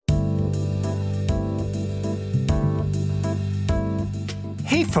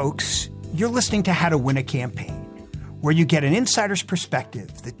Hey folks, you're listening to How to Win a Campaign, where you get an insider's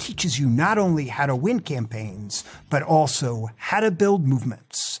perspective that teaches you not only how to win campaigns, but also how to build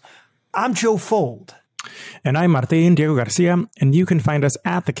movements. I'm Joe Fold. And I'm Martin Diego Garcia, and you can find us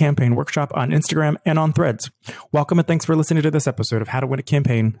at the Campaign Workshop on Instagram and on Threads. Welcome and thanks for listening to this episode of How to Win a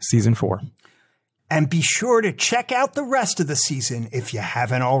Campaign, Season 4. And be sure to check out the rest of the season if you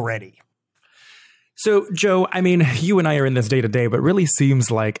haven't already. So, Joe, I mean, you and I are in this day to day, but really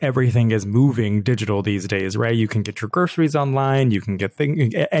seems like everything is moving digital these days, right? You can get your groceries online. You can get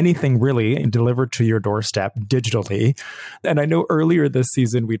anything really delivered to your doorstep digitally. And I know earlier this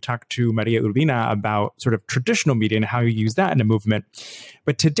season, we talked to Maria Urbina about sort of traditional media and how you use that in a movement.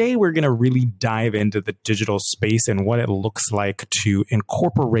 But today, we're going to really dive into the digital space and what it looks like to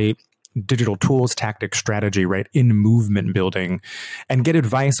incorporate digital tools, tactics, strategy, right, in movement building, and get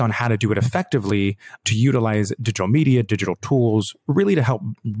advice on how to do it effectively to utilize digital media, digital tools, really to help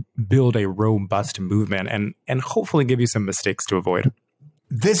build a robust movement and hopefully give you some mistakes to avoid.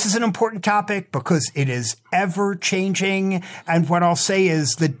 This is an important topic because it is ever changing. And what I'll say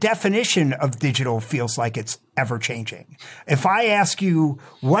is the definition of digital feels like it's ever changing. If I ask you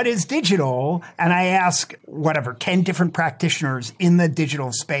what is digital, and I ask 10 different practitioners in the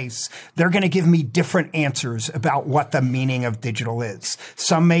digital space, they're going to give me different answers about what the meaning of digital is.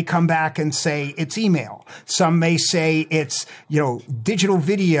 Some may come back and say it's email. Some may say it's, digital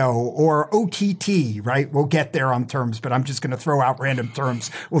video or OTT, right? We'll get there on terms, but I'm just going to throw out random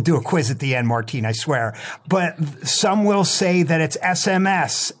terms. We'll do a quiz at the end, Martine, I swear. But some will say that it's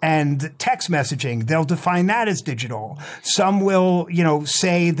SMS and text messaging. They'll define that as digital. Some will,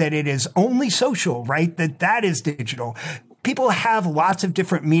 say that it is only social, right? That is digital. People have lots of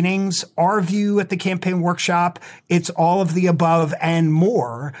different meanings. Our view at the Campaign Workshop, it's all of the above and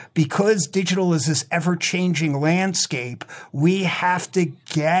more. Because digital is this ever-changing landscape, we have to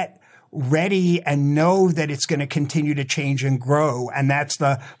get ready and know that it's going to continue to change and grow. And that's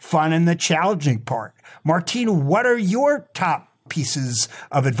the fun and the challenging part. Martina, what are your top pieces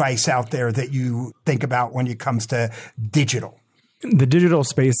of advice out there that you think about when it comes to digital? The digital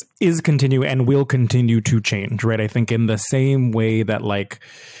space is continue and will continue to change, right? I think in the same way that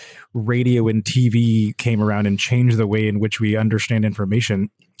radio and TV came around and changed the way in which we understand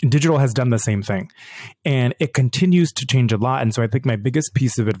information, digital has done the same thing. And it continues to change a lot. And so I think my biggest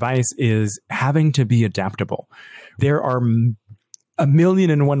piece of advice is having to be adaptable. There are a million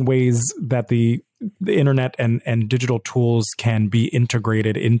and one ways that the internet and digital tools can be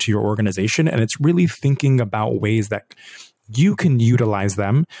integrated into your organization. And it's really thinking about ways that you can utilize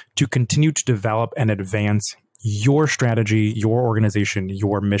them to continue to develop and advance your strategy, your organization,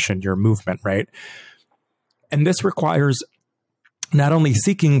 your mission, your movement, right? And this requires not only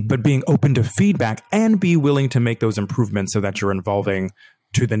seeking, but being open to feedback and be willing to make those improvements so that you're involving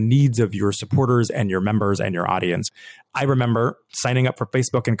to the needs of your supporters and your members and your audience. I remember signing up for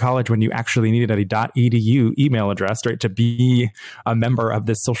Facebook in college when you actually needed a .edu email address, right, to be a member of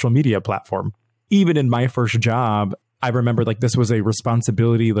this social media platform. Even in my first job, I remember this was a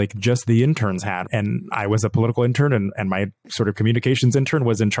responsibility just the interns had. And I was a political intern and my sort of communications intern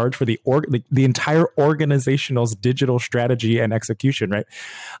was in charge for the entire organizational's digital strategy and execution, right?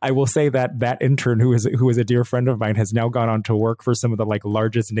 I will say that intern who is a dear friend of mine has now gone on to work for some of the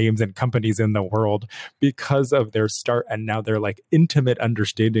largest names and companies in the world because of their start and now their intimate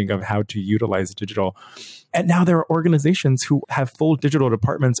understanding of how to utilize digital. And now there are organizations who have full digital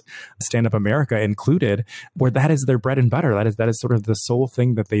departments, Stand Up America included, where that is their bread and butter. That is sort of the sole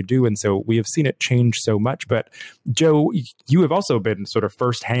thing that they do. And so we have seen it change so much. But Joe, you have also been sort of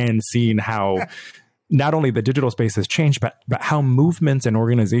firsthand seeing how not only the digital space has changed, but how movements and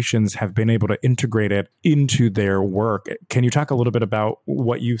organizations have been able to integrate it into their work. Can you talk a little bit about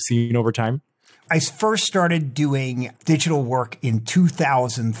what you've seen over time? I first started doing digital work in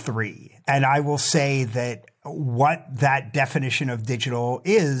 2003. And I will say that what that definition of digital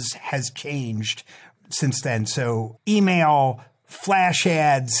is has changed since then. So email, flash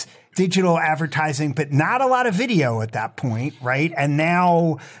ads, digital advertising, but not a lot of video at that point, right? And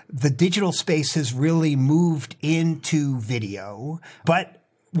now the digital space has really moved into video, but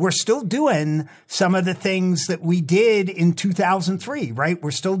we're still doing some of the things that we did in 2003, right?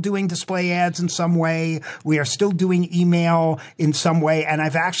 We're still doing display ads in some way. We are still doing email in some way. And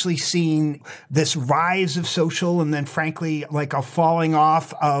I've actually seen this rise of social and then frankly, a falling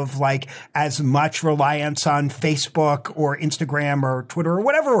off of as much reliance on Facebook or Instagram or Twitter or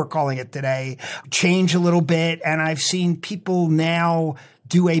whatever we're calling it today change a little bit. And I've seen people now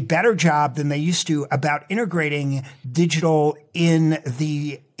do a better job than they used to about integrating digital in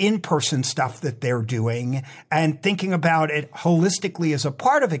the in-person stuff that they're doing and thinking about it holistically as a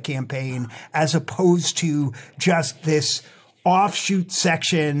part of a campaign as opposed to just this offshoot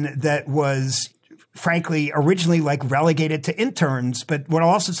section that was frankly, originally like relegated to interns. But what I'll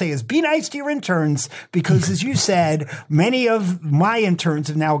also say is be nice to your interns because as you said, many of my interns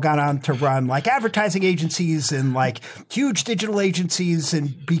have now gone on to run like advertising agencies and like huge digital agencies.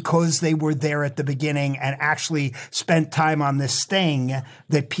 And because they were there at the beginning and actually spent time on this thing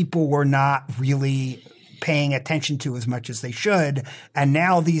that people were not really paying attention to as much as they should. And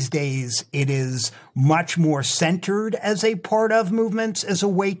now these days, it is much more centered as a part of movements, as a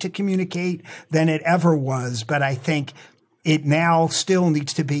way to communicate than it ever was. But I think it now still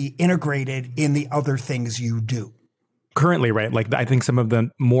needs to be integrated in the other things you do. Currently, right? Like I think some of the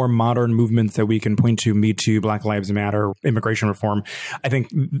more modern movements that we can point to, Me Too, Black Lives Matter, immigration reform, I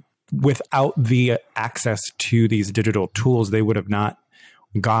think without the access to these digital tools, they would have not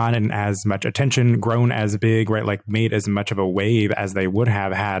gone in as much attention, grown as big, right? Like made as much of a wave as they would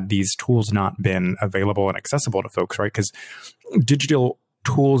have had these tools not been available and accessible to folks, right? Because digital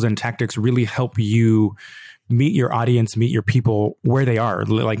tools and tactics really help you meet your audience, meet your people where they are,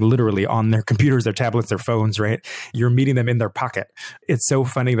 like literally on their computers, their tablets, their phones, right? You're meeting them in their pocket. It's so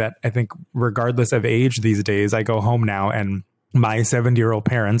funny that I think regardless of age these days, I go home now and my 70-year-old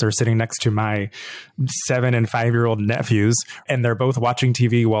parents are sitting next to my 7 and 5-year-old nephews, and they're both watching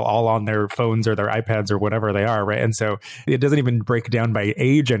TV while all on their phones or their iPads or whatever they are, right? And so it doesn't even break down by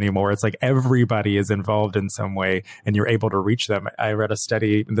age anymore. It's like everybody is involved in some way, and you're able to reach them. I read a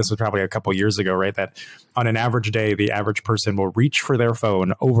study, and this was probably a couple years ago, right? That on an average day, the average person will reach for their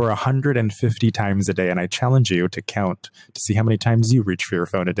phone over 150 times a day. And I challenge you to count to see how many times you reach for your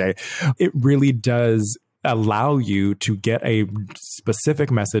phone a day. It really does allow you to get a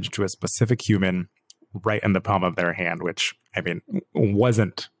specific message to a specific human right in the palm of their hand, which, I mean,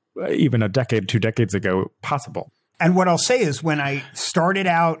 wasn't even a decade, 2 decades ago possible. And what I'll say is when I started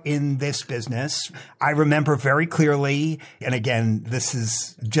out in this business, I remember very clearly, and again, this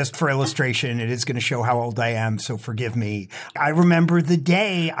is just for illustration. It is going to show how old I am, so forgive me. I remember the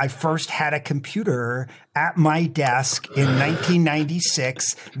day I first had a computer at my desk in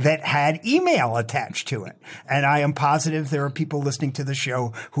 1996 that had email attached to it. And I am positive there are people listening to the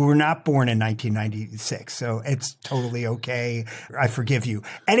show who were not born in 1996. So it's totally okay. I forgive you.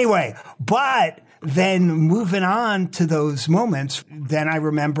 Anyway, but then moving on to those moments, then I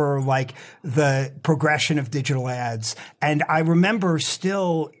remember like the progression of digital ads. And I remember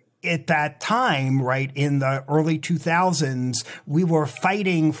still at that time, right, in the early 2000s, we were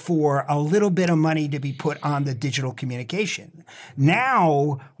fighting for a little bit of money to be put on the digital communication.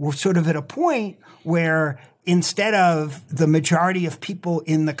 Now we're sort of at a point where instead of the majority of people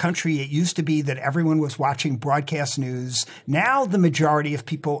in the country, it used to be that everyone was watching broadcast news. Now the majority of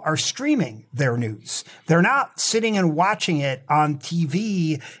people are streaming their news. They're not sitting and watching it on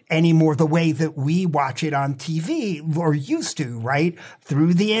TV anymore the way that we watch it on TV or used to, right?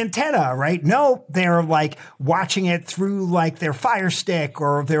 Through the antenna, right? No, they're like watching it through like their Fire Stick,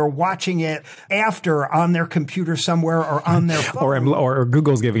 or they're watching it after on their computer somewhere or on their phone. Or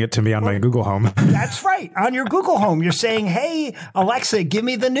Google's giving it to me on my Google Home. That's right. On your Google Home, you're saying, hey, Alexa, give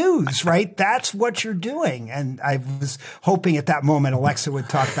me the news, right? That's what you're doing. And I was hoping at that moment Alexa would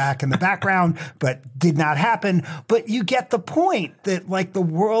talk back in the background, but did not happen. But you get the point that like the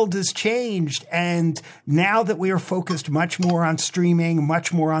world has changed. And now that we are focused much more on streaming,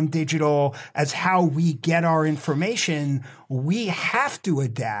 much more on digital as how we get our information, we have to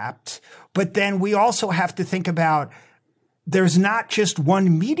adapt. But then we also have to think about there's not just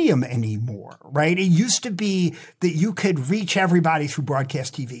one medium anymore, right? It used to be that you could reach everybody through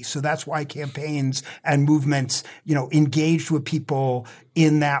broadcast TV. So that's why campaigns and movements, engaged with people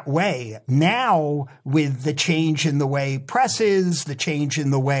in that way. Now, with the change in the way press is, the change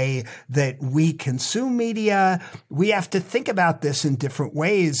in the way that we consume media, we have to think about this in different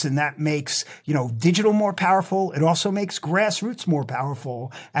ways. And that makes, digital more powerful. It also makes grassroots more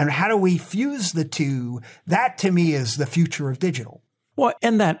powerful. And how do we fuse the two? That to me is the future of digital. Well,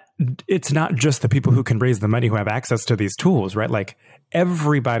 and that it's not just the people who can raise the money who have access to these tools, right? Like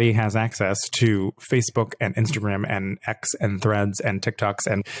everybody has access to Facebook and Instagram and X and Threads and TikToks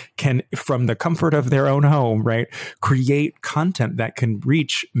and can, from the comfort of their own home, right, create content that can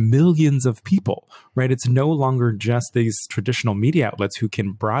reach millions of people, right? It's no longer just these traditional media outlets who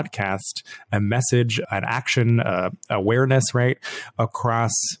can broadcast a message, an action, awareness, right,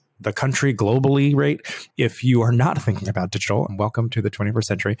 across the country globally, right? If you are not thinking about digital, and welcome to the 21st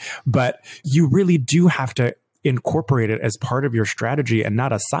century, but you really do have to incorporate it as part of your strategy and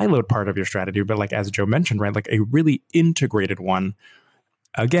not a siloed part of your strategy, but like, as Joe mentioned, right? Like a really integrated one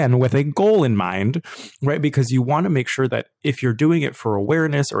again, with a goal in mind, right? Because you want to make sure that if you're doing it for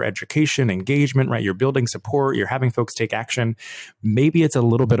awareness or education, engagement, right, you're building support, you're having folks take action, maybe it's a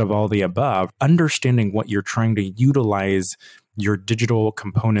little bit of all the above. Understanding what you're trying to utilize your digital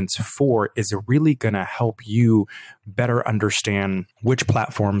components for is really going to help you better understand which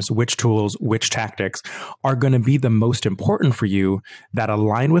platforms, which tools, which tactics are going to be the most important for you that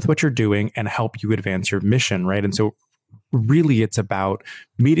align with what you're doing and help you advance your mission, right? And so really, it's about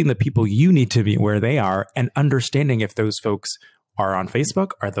meeting the people you need to meet where they are and understanding if those folks are on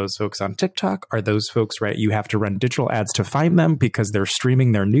Facebook, are those folks on TikTok, are those folks, right? You have to run digital ads to find them because they're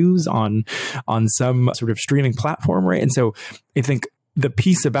streaming their news on some sort of streaming platform, right? And so I think the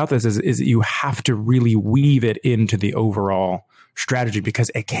piece about this is you have to really weave it into the overall strategy because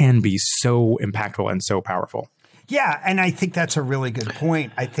it can be so impactful and so powerful. Yeah, and I think that's a really good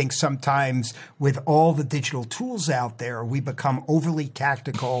point. I think sometimes with all the digital tools out there, we become overly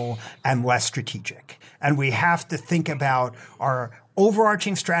tactical and less strategic. And we have to think about our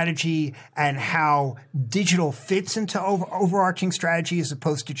overarching strategy and how digital fits into overarching strategy as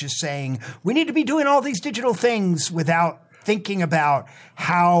opposed to just saying, we need to be doing all these digital things without thinking about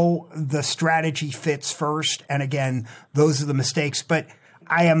how the strategy fits first. And again, those are the mistakes. But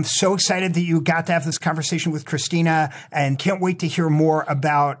I am so excited that you got to have this conversation with Christina and can't wait to hear more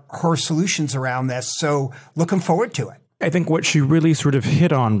about her solutions around this. So looking forward to it. I think what she really sort of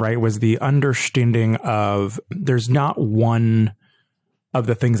hit on, right, was the understanding of there's not one of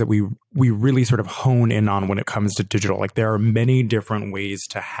the things that we really sort of hone in on when it comes to digital. Like there are many different ways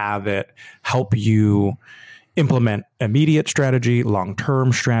to have it help you implement immediate strategy,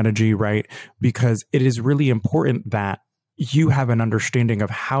 long-term strategy, right? Because it is really important that you have an understanding of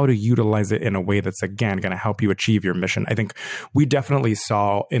how to utilize it in a way that's, again, going to help you achieve your mission. I think we definitely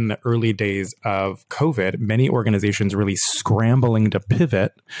saw in the early days of COVID, many organizations really scrambling to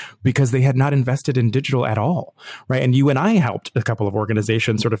pivot because they had not invested in digital at all, right? And you and I helped a couple of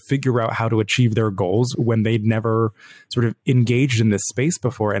organizations sort of figure out how to achieve their goals when they'd never sort of engaged in this space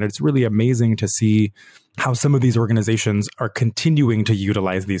before. And it's really amazing to see how some of these organizations are continuing to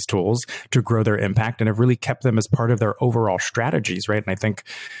utilize these tools to grow their impact and have really kept them as part of their overall strategies, right? And I think,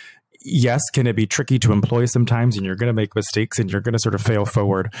 yes, can it be tricky to employ sometimes and you're going to make mistakes and you're going to sort of fail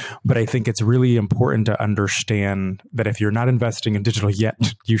forward. But I think it's really important to understand that if you're not investing in digital yet,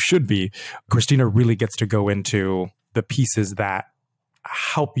 you should be. Christina really gets to go into the pieces that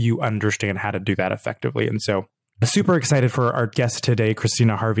help you understand how to do that effectively. And so super excited for our guest today,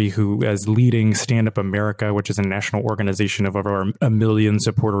 Christina Harvey, who is leading Stand Up America, which is a national organization of over 1 million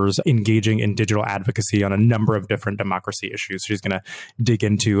supporters engaging in digital advocacy on a number of different democracy issues. She's going to dig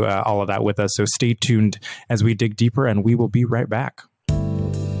into all of that with us. So stay tuned as we dig deeper, and we will be right back.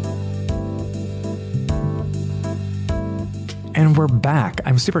 And we're back.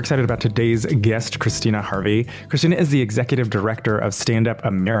 I'm super excited about today's guest, Christina Harvey. Christina is the executive director of Stand Up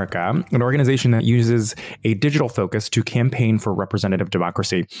America, an organization that uses a digital focus to campaign for representative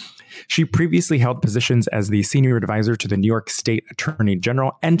democracy. She previously held positions as the senior advisor to the New York State Attorney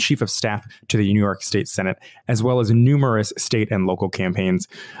General and chief of staff to the New York State Senate, as well as numerous state and local campaigns.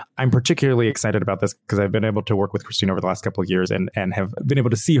 I'm particularly excited about this because I've been able to work with Christina over the last couple of years and have been able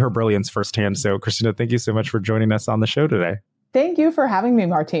to see her brilliance firsthand. So, Christina, thank you so much for joining us on the show today. Thank you for having me,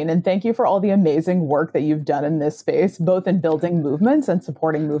 Martine, and thank you for all the amazing work that you've done in this space, both in building movements and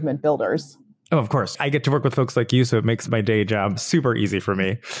supporting movement builders. Oh, of course. I get to work with folks like you, so it makes my day job super easy for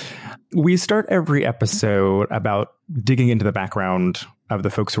me. We start every episode about digging into the background of the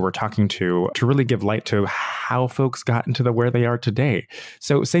folks who we're talking to really give light to how folks got into where they are today.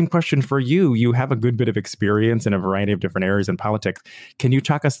 So same question for you. You have a good bit of experience in a variety of different areas in politics. Can you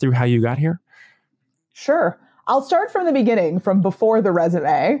talk us through how you got here? Sure. I'll start from the beginning, from before the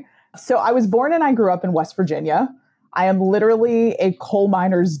resume. So I was born and I grew up in West Virginia. I am literally a coal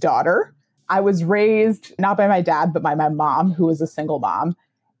miner's daughter. I was raised not by my dad, but by my mom, who was a single mom.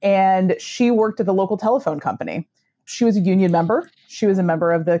 And she worked at the local telephone company. She was a union member. She was a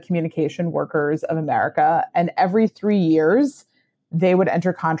member of the Communication Workers of America. And every 3 years, they would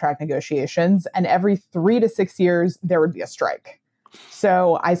enter contract negotiations. And every 3 to 6 years, there would be a strike.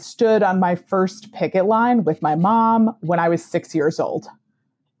 So I stood on my first picket line with my mom when I was 6 years old.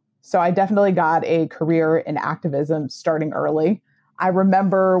 So I definitely got a career in activism starting early. I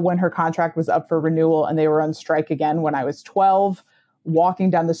remember when her contract was up for renewal and they were on strike again when I was 12, walking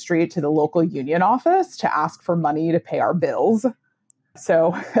down the street to the local union office to ask for money to pay our bills.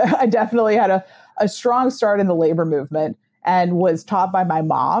 So I definitely had a strong start in the labor movement and was taught by my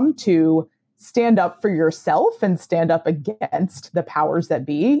mom to stand up for yourself and stand up against the powers that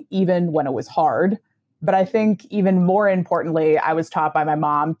be, even when it was hard. But I think even more importantly, I was taught by my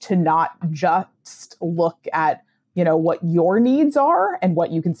mom to not just look at, what your needs are and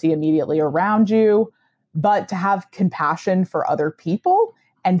what you can see immediately around you, but to have compassion for other people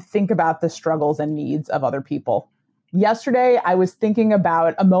and think about the struggles and needs of other people. Yesterday, I was thinking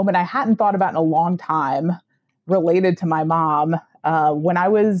about a moment I hadn't thought about in a long time related to my mom. When I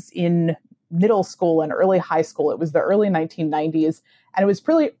was in middle school and early high school, it was the early 1990s, and it was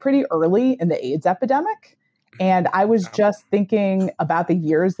pretty early in the AIDS epidemic. And I was just thinking about the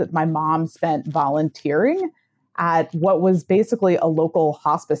years that my mom spent volunteering at what was basically a local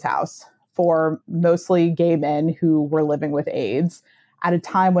hospice house for mostly gay men who were living with AIDS at a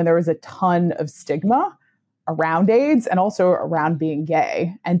time when there was a ton of stigma around AIDS and also around being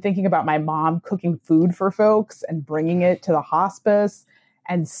gay. And thinking about my mom cooking food for folks and bringing it to the hospice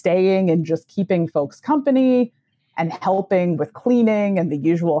and staying and just keeping folks company and helping with cleaning and the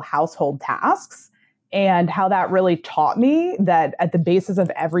usual household tasks. And how that really taught me that at the basis of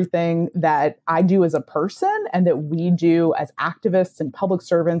everything that I do as a person and that we do as activists and public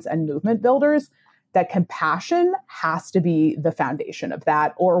servants and movement builders, that compassion has to be the foundation of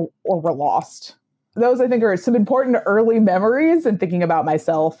that, or we're lost. Those, I think, are some important early memories and thinking about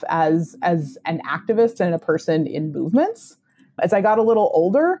myself as an activist and a person in movements. As I got a little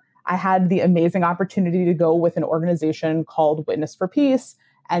older, I had the amazing opportunity to go with an organization called Witness for Peace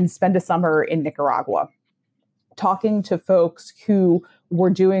and spend a summer in Nicaragua, talking to folks who were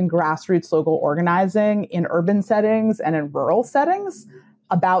doing grassroots local organizing in urban settings and in rural settings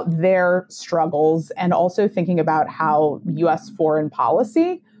about their struggles, and also thinking about how U.S. foreign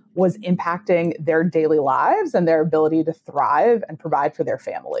policy was impacting their daily lives and their ability to thrive and provide for their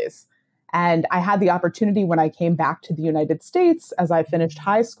families. And I had the opportunity when I came back to the United States, as I finished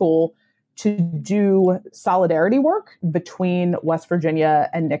high school, to do solidarity work between West Virginia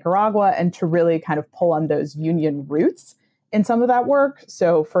and Nicaragua and to really kind of pull on those union roots in some of that work.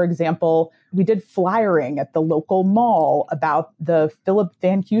 So, for example, we did flyering at the local mall about the Philip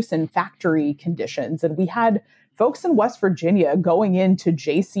Van Heusen factory conditions. And we had folks in West Virginia going into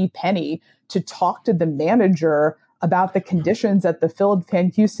JCPenney to talk to the manager about the conditions at the Philip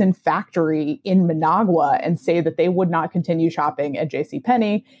Van Heusen factory in Managua and say that they would not continue shopping at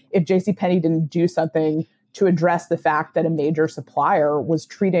JCPenney if JCPenney didn't do something to address the fact that a major supplier was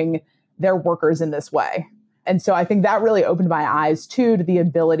treating their workers in this way. And so I think that really opened my eyes, too, to the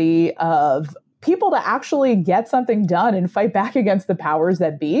ability of people to actually get something done and fight back against the powers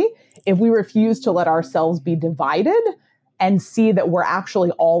that be if we refuse to let ourselves be divided and see that we're actually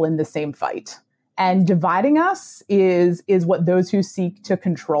all in the same fight. And dividing us is what those who seek to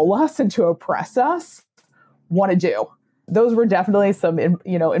control us and to oppress us want to do. Those were definitely some,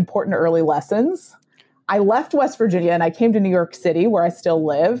 important early lessons. I left West Virginia and I came to New York City, where I still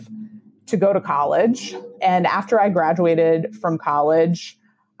live, to go to college. And after I graduated from college,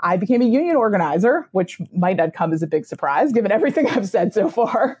 I became a union organizer, which might not come as a big surprise, given everything I've said so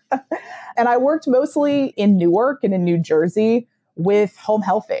far. And I worked mostly in Newark and in New Jersey with home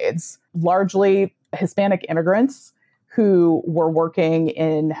health aides, largely Hispanic immigrants who were working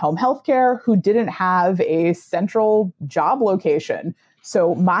in home health care, who didn't have a central job location.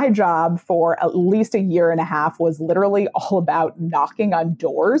 So my job for at least a year and a half was literally all about knocking on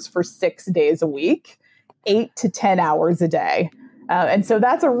doors for 6 days a week, 8 to 10 hours a day. And so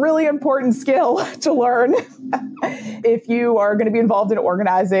that's a really important skill to learn if you are going to be involved in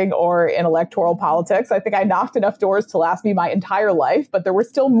organizing or in electoral politics. I think I knocked enough doors to last me my entire life, but there were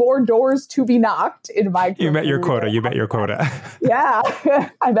still more doors to be knocked in my career. You met your quota. Yeah,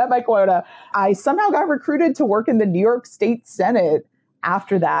 I met my quota. I somehow got recruited to work in the New York State Senate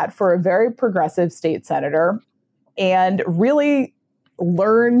after that for a very progressive state senator, and really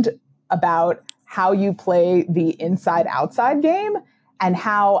learned about how you play the inside-outside game and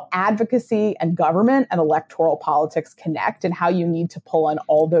how advocacy and government and electoral politics connect, and how you need to pull on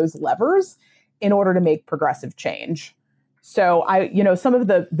all those levers in order to make progressive change. So some of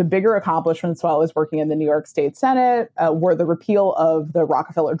the bigger accomplishments while I was working in the New York State Senate were the repeal of the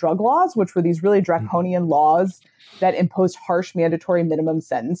Rockefeller drug laws, which were these really draconian laws that imposed harsh mandatory minimum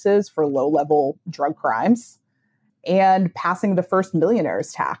sentences for low-level drug crimes, and passing the first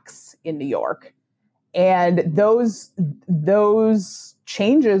millionaire's tax in New York. And those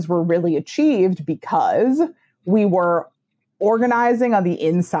changes were really achieved because we were organizing on the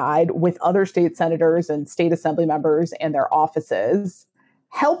inside with other state senators and state assembly members and their offices,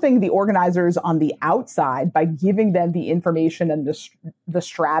 helping the organizers on the outside by giving them the information and the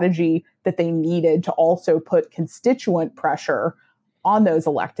strategy that they needed to also put constituent pressure on those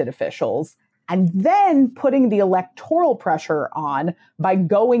elected officials, and then putting the electoral pressure on by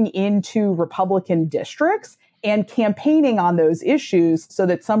going into Republican districts and campaigning on those issues so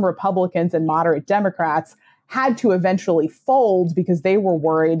that some Republicans and moderate Democrats had to eventually fold because they were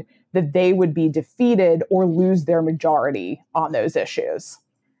worried that they would be defeated or lose their majority on those issues.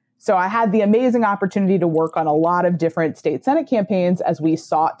 So I had the amazing opportunity to work on a lot of different state Senate campaigns as we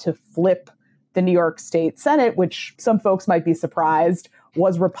sought to flip the New York State Senate, which some folks might be surprised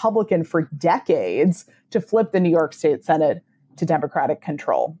was Republican for decades, to flip the New York State Senate to Democratic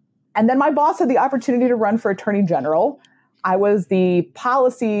control. And then my boss had the opportunity to run for Attorney General. I was the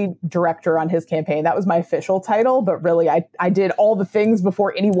policy director on his campaign. That was my official title, but really I did all the things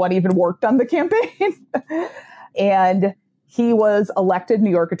before anyone even worked on the campaign. And he was elected New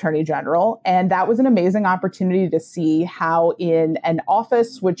York Attorney General. And that was an amazing opportunity to see how in an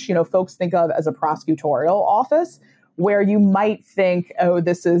office, which, folks think of as a prosecutorial office, where you might think, oh,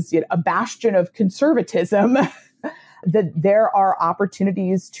 this is a bastion of conservatism, that there are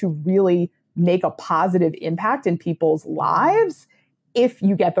opportunities to really make a positive impact in people's lives if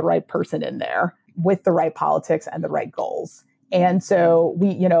you get the right person in there with the right politics and the right goals. And so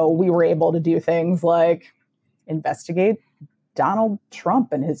we were able to do things like investigate Donald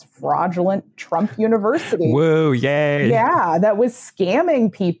Trump and his fraudulent Trump University. Whoa, yay. Yeah, that was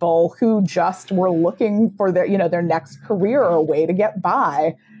scamming people who just were looking for their next career or a way to get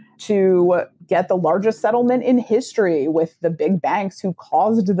by, to get the largest settlement in history with the big banks who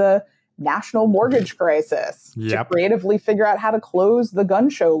caused the national mortgage crisis, to creatively figure out how to close the gun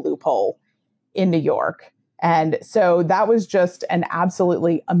show loophole in New York. And so that was just an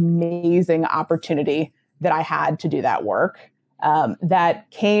absolutely amazing opportunity that I had to do that work. That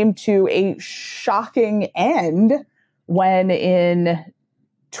came to a shocking end when in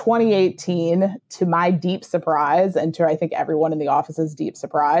 2018, to my deep surprise, and to I think everyone in the office's deep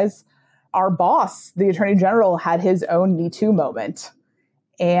surprise, our boss, the Attorney General, had his own Me Too moment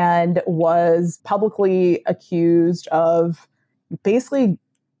and was publicly accused of basically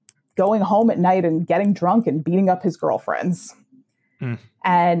going home at night and getting drunk and beating up his girlfriends.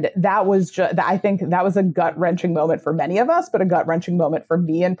 And that was I think that was a gut-wrenching moment for many of us, but a gut-wrenching moment for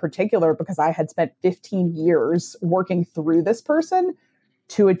me in particular, because I had spent 15 years working through this person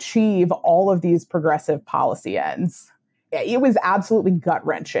to achieve all of these progressive policy ends. It was absolutely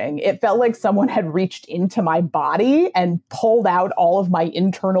gut-wrenching. It felt like someone had reached into my body and pulled out all of my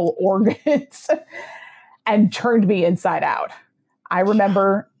internal organs and turned me inside out. I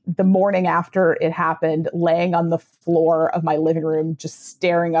remember the morning after it happened, laying on the floor of my living room, just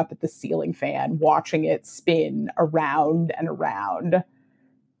staring up at the ceiling fan, watching it spin around and around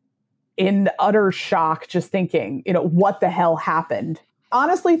in utter shock, just thinking, what the hell happened?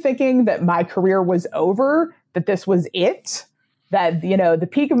 Honestly thinking that my career was over, that this was it, that, the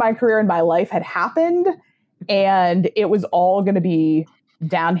peak of my career in my life had happened, and it was all going to be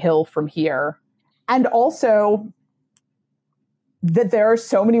downhill from here. And also that there are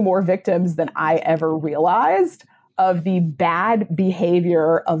so many more victims than I ever realized of the bad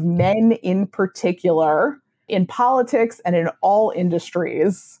behavior of men in particular in politics and in all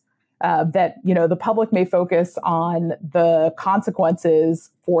industries, that, the public may focus on the consequences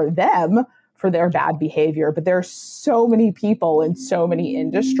for them for their bad behavior, but there are so many people in so many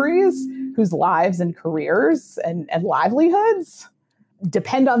industries whose lives and careers and livelihoods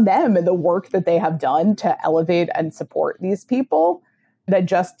depend on them and the work that they have done to elevate and support these people, that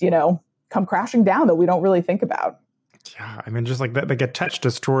just, come crashing down, that we don't really think about. Yeah, I mean, just like that, they get touched,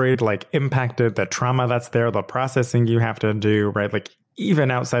 destroyed, like impacted, the trauma that's there, the processing you have to do, right? Like even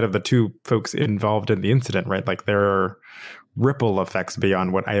outside of the two folks involved in the incident, right? Like there are ripple effects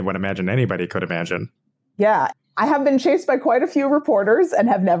beyond what I would imagine anybody could imagine. Yeah, I have been chased by quite a few reporters and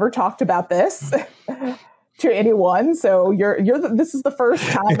have never talked about this to anyone. So this is the first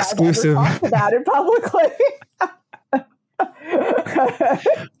time Exclusive. I've ever talked about it publicly.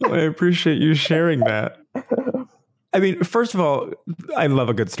 Well, I appreciate you sharing that. I mean, first of all, I love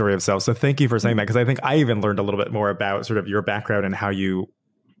a good story of self. So thank you for saying that, because I think I even learned a little bit more about sort of your background and how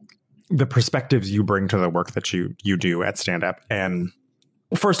the perspectives you bring to the work that you do at Stand Up. And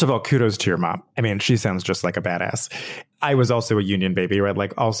first of all, kudos to your mom. I mean, she sounds just like a badass. I was also a union baby, right?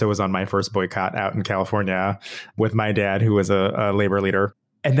 Like also was on my first boycott out in California with my dad, who was a labor leader.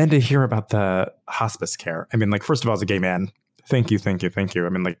 And then to hear about the hospice care. I mean, like, first of all, as a gay man, thank you. I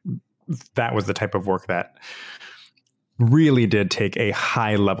mean, like, that was the type of work that really did take a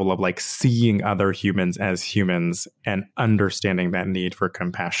high level of like seeing other humans as humans and understanding that need for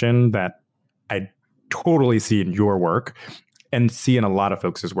compassion that I totally see in your work and see in a lot of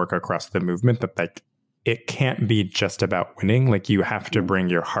folks' work across the movement, that like it can't be just about winning. Like you have to bring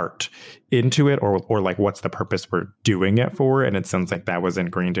your heart into it, or like what's the purpose we're doing it for. And it sounds like that was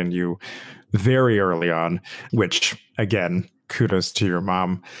ingrained in you very early on, which again, kudos to your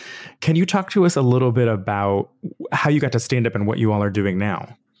mom. Can you talk to us a little bit about how you got to stand up and what you all are doing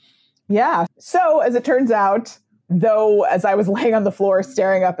now? Yeah. So as it turns out, though, as I was laying on the floor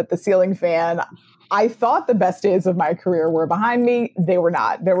staring up at the ceiling fan, I thought the best days of my career were behind me. They were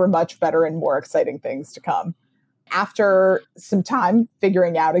not. There were much better and more exciting things to come. After some time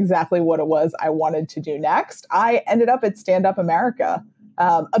figuring out exactly what it was I wanted to do next, I ended up at Stand Up America,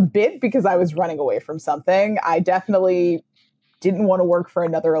 a bit because I was running away from something. I definitely didn't want to work for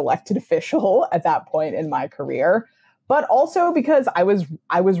another elected official at that point in my career, but also because I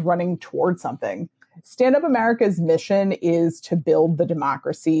was running towards something. Stand Up America's mission is to build the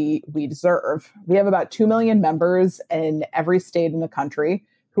democracy we deserve. We have about 2 million members in every state in the country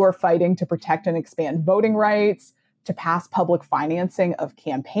who are fighting to protect and expand voting rights, to pass public financing of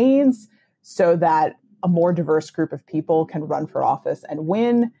campaigns so that a more diverse group of people can run for office and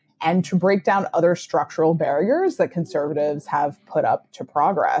win, and to break down other structural barriers that conservatives have put up to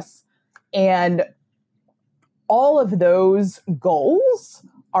progress. And all of those goals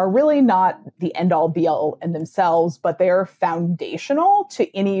are really not the end-all be-all in themselves, but they are foundational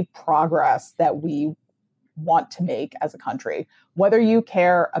to any progress that we want to make as a country. Whether you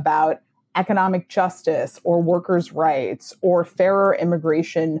care about economic justice or workers' rights or fairer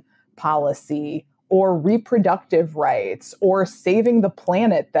immigration policy or reproductive rights or saving the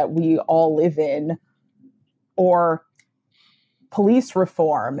planet that we all live in or police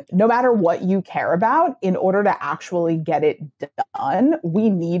reform, no matter what you care about, in order to actually get it done, we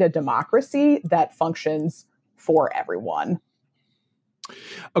need a democracy that functions for everyone.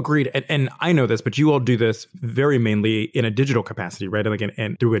 Agreed. And I know this, but you all do this very mainly in a digital capacity, right? Like,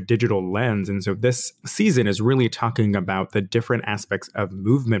 and through a digital lens. And so this season is really talking about the different aspects of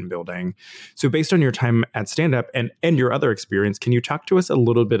movement building. So based on your time at Stand Up and your other experience, can you talk to us a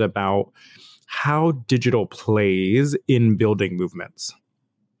little bit about how digital plays in building movements?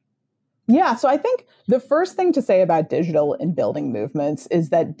 Yeah, so I think the first thing to say about digital in building movements is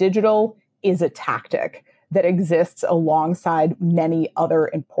that digital is a tactic that exists alongside many other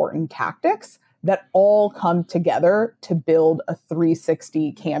important tactics that all come together to build a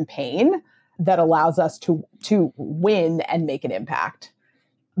 360 campaign that allows us to win and make an impact.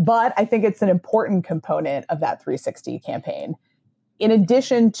 But I think it's an important component of that 360 campaign. In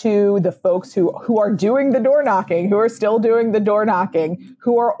addition to the folks who are doing the door knocking, who are still doing the door knocking,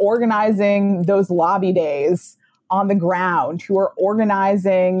 who are organizing those lobby days on the ground, who are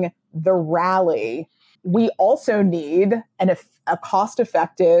organizing the rally, we also need a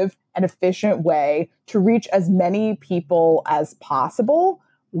cost-effective and efficient way to reach as many people as possible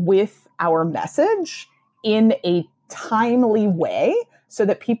with our message in a timely way so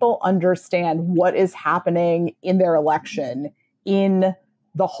that people understand what is happening in their election, in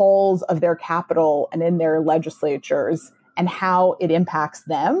the halls of their capital and in their legislatures, and how it impacts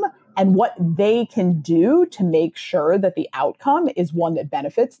them and what they can do to make sure that the outcome is one that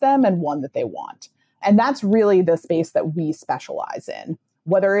benefits them and one that they want. And that's really the space that we specialize in,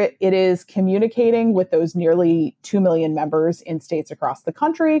 whether it is communicating with those nearly 2 million members in states across the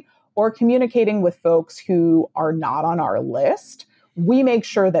country or communicating with folks who are not on our list. We make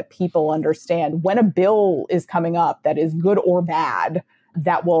sure that people understand when a bill is coming up that is good or bad,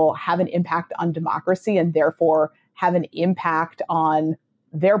 that will have an impact on democracy and therefore have an impact on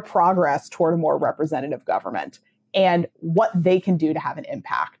their progress toward a more representative government, and what they can do to have an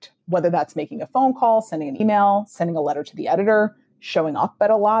impact, whether that's making a phone call, sending an email, sending a letter to the editor, showing up at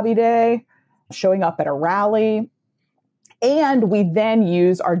a lobby day, showing up at a rally. And we then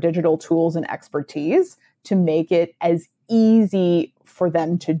use our digital tools and expertise to make it as easy for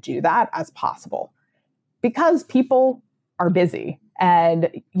them to do that as possible, because people are busy. And,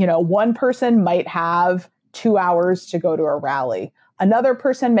 one person might have 2 hours to go to a rally. Another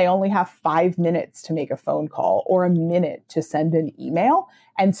person may only have 5 minutes to make a phone call or a minute to send an email.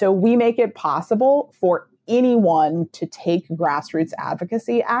 And so we make it possible for anyone to take grassroots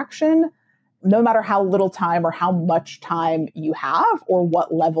advocacy action, no matter how little time or how much time you have or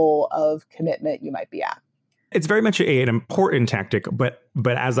what level of commitment you might be at. It's very much an important tactic, but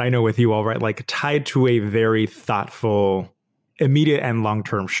as I know with you all, right, like tied to a very thoughtful, immediate and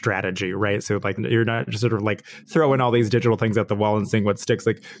long-term strategy, right? So like you're not just sort of like throwing all these digital things at the wall and seeing what sticks.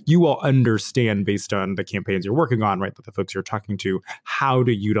 Like you all understand based on the campaigns you're working on, right, that the folks you're talking to, how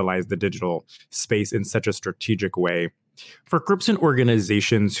to utilize the digital space in such a strategic way. For groups and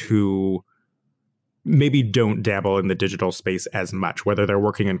organizations who maybe don't dabble in the digital space as much, whether they're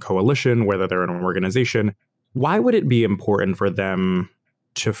working in coalition, whether they're in an organization. Why would it be important for them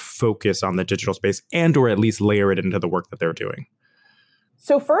to focus on the digital space and or at least layer it into the work that they're doing?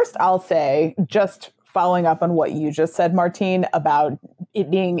 So first, I'll say, just following up on what you just said, Martine, about it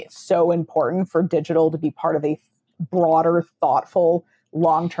being so important for digital to be part of a broader, thoughtful,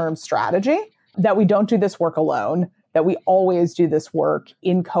 long-term strategy, that we don't do this work alone, that we always do this work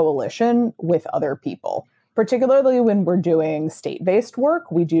in coalition with other people. Particularly when we're doing state-based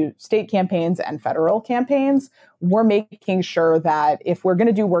work, we do state campaigns and federal campaigns. We're making sure that if we're going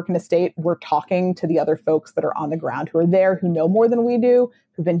to do work in a state, we're talking to the other folks that are on the ground who are there, who know more than we do,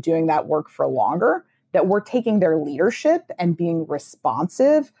 who've been doing that work for longer, that we're taking their leadership and being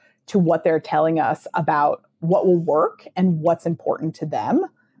responsive to what they're telling us about what will work and what's important to them,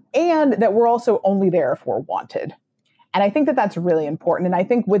 and that we're also only there if we're wanted. And I think that that's really important. And I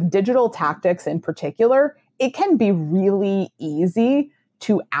think with digital tactics in particular, it can be really easy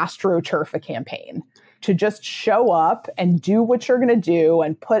to astroturf a campaign, to just show up and do what you're going to do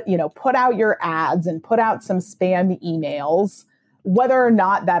and put out your ads and put out some spam emails, whether or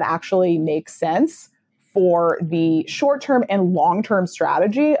not that actually makes sense for the short-term and long-term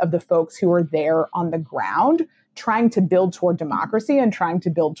strategy of the folks who are there on the ground, trying to build toward democracy and trying to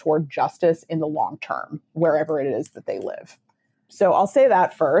build toward justice in the long term, wherever it is that they live. So I'll say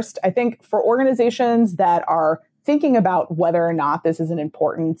that first. I think for organizations that are thinking about whether or not this is an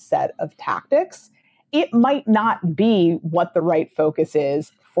important set of tactics, it might not be what the right focus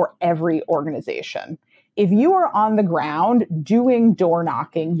is for every organization. If you are on the ground doing door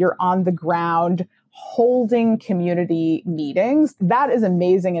knocking, you're on the ground holding community meetings, that is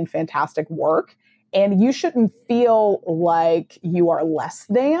amazing and fantastic work. And you shouldn't feel like you are less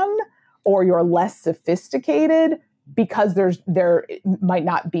than or you're less sophisticated because there might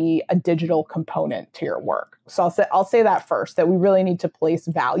not be a digital component to your work. So I'll say that first, that we really need to place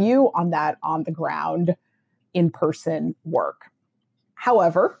value on that on the ground, in-person work.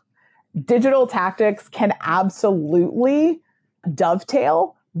 However, digital tactics can absolutely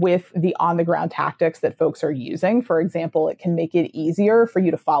dovetail with the on-the-ground tactics that folks are using. For example, it can make it easier for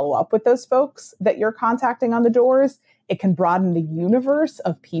you to follow up with those folks that you're contacting on the doors. It can broaden the universe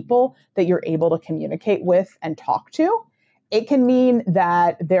of people that you're able to communicate with and talk to. It can mean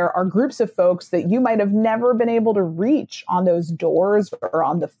that there are groups of folks that you might have never been able to reach on those doors or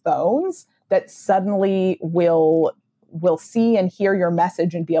on the phones that suddenly will see and hear your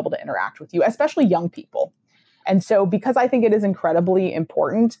message and be able to interact with you, especially young people. And so because I think it is incredibly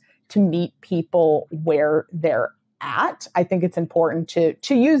important to meet people where they're at, I think it's important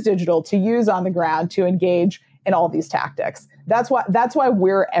to use digital, to use on the ground, to engage in all these tactics. That's why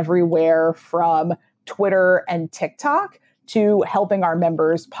we're everywhere, from Twitter and TikTok to helping our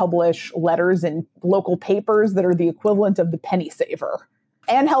members publish letters in local papers that are the equivalent of the penny saver,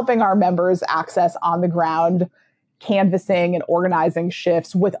 and helping our members access on the ground canvassing and organizing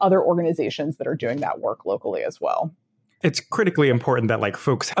shifts with other organizations that are doing that work locally as well. It's critically important that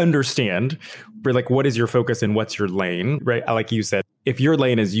folks understand what is your focus and what's your lane, right? Like you said, if your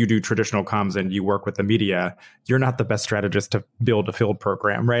lane is you do traditional comms and you work with the media, you're not the best strategist to build a field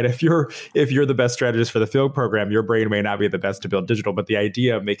program, right? If you're the best strategist for the field program, your brain may not be the best to build digital, but the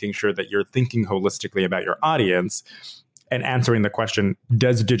idea of making sure that you're thinking holistically about your audience and answering the question,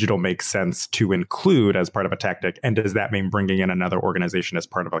 does digital make sense to include as part of a tactic? And does that mean bringing in another organization as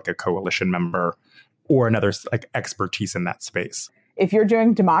part of a coalition member or another expertise in that space? If you're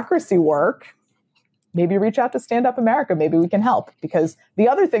doing democracy work, maybe reach out to Stand Up America. Maybe we can help. Because the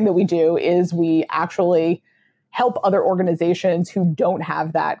other thing that we do is we actually help other organizations who don't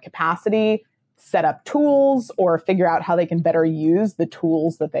have that capacity set up tools or figure out how they can better use the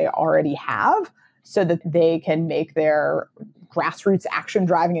tools that they already have, so that they can make their grassroots action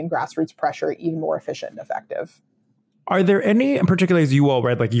driving and grassroots pressure even more efficient and effective. Are there any, particularly as you all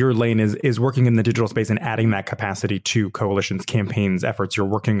read, your lane is working in the digital space and adding that capacity to coalitions, campaigns, efforts you're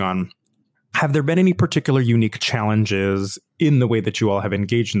working on? Have there been any particular unique challenges in the way that you all have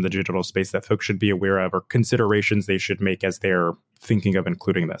engaged in the digital space that folks should be aware of, or considerations they should make as they're thinking of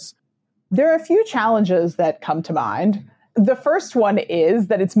including this? There are a few challenges that come to mind. The first one is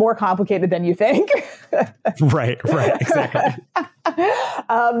that it's more complicated than you think. Right, exactly.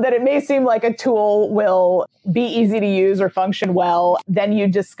 That it may seem like a tool will be easy to use or function well. Then you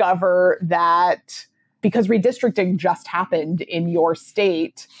discover that because redistricting just happened in your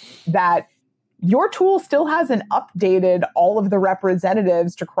state, that your tool still hasn't updated all of the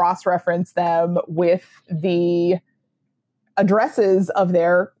representatives to cross-reference them with the addresses of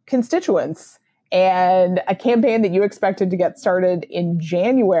their constituents. And a campaign that you expected to get started in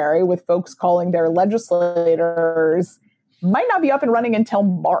January with folks calling their legislators might not be up and running until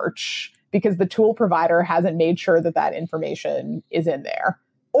March because the tool provider hasn't made sure that that information is in there.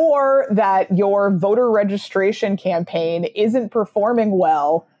 Or that your voter registration campaign isn't performing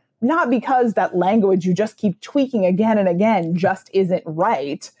well, not because that language you just keep tweaking again and again just isn't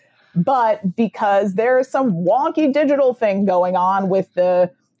right, but because there's some wonky digital thing going on with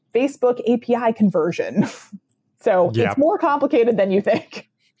the Facebook API conversion. So It's more complicated than you think.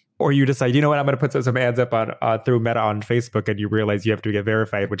 Or you decide, you know what, I'm going to put some ads up on through Meta on Facebook, and you realize you have to get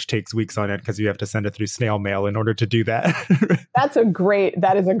verified, which takes weeks on it because you have to send it through snail mail in order to do that. That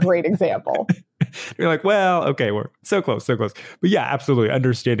is a great example. You're like, well, okay, we're so close. But yeah, absolutely.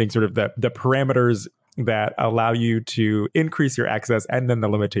 Understanding sort of the parameters that allow you to increase your access and then the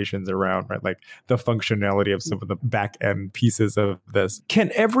limitations around, right? Like the functionality of some of the back end pieces of this.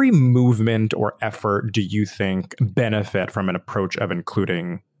 Can every movement or effort, do you think, benefit from an approach of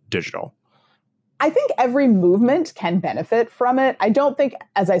including digital? I think every movement can benefit from it. I don't think,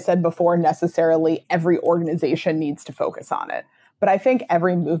 as I said before, necessarily every organization needs to focus on it. But I think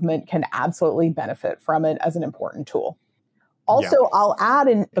every movement can absolutely benefit from it as an important tool. Also, I'll add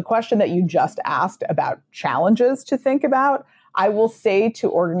in the question that you just asked about challenges to think about. I will say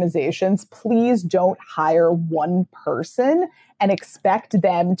to organizations, please don't hire one person and expect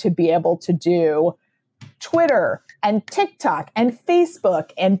them to be able to do Twitter and TikTok and Facebook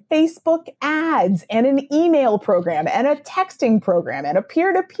ads and an email program and a texting program and a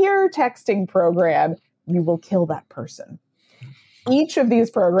peer-to-peer texting program. You will kill that person. Each of these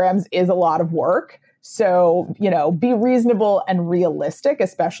programs is a lot of work. So, be reasonable and realistic,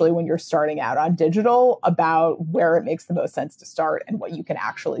 especially when you're starting out on digital, about where it makes the most sense to start and what you can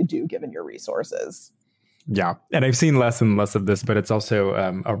actually do given your resources. Yeah. And I've seen less and less of this, but it's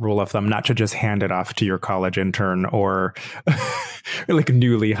also a rule of thumb not to just hand it off to your college intern or like a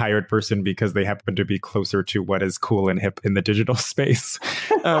newly hired person because they happen to be closer to what is cool and hip in the digital space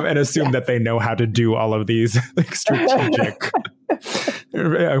and assume that they know how to do all of these like strategic,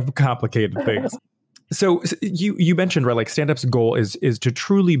 complicated things. So you mentioned, right, like Stand Up's goal is to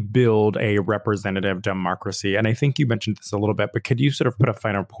truly build a representative democracy. And I think you mentioned this a little bit, but could you sort of put a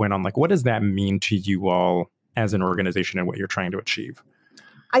finer point on like, what does that mean to you all as an organization and what you're trying to achieve?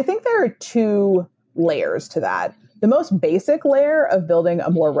 I think there are two layers to that. The most basic layer of building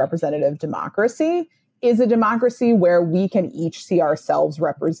a more representative democracy is a democracy where we can each see ourselves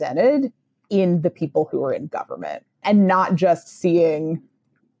represented in the people who are in government and not just seeing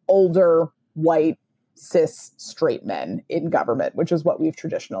older, white, cis straight men in government, which is what we've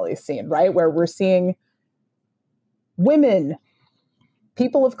traditionally seen, right? Where we're seeing women,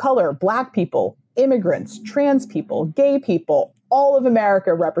 people of color, Black people, immigrants, trans people, gay people, all of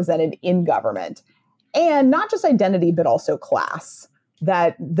America represented in government. And not just identity, but also class.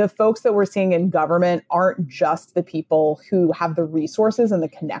 That the folks that we're seeing in government aren't just the people who have the resources and the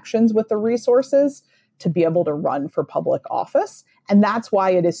connections with the resources to be able to run for public office. And that's why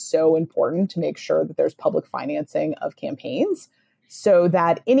it is so important to make sure that there's public financing of campaigns so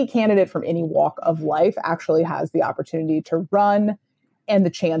that any candidate from any walk of life actually has the opportunity to run and the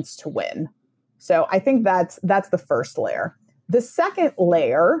chance to win. So I think that's the first layer. The second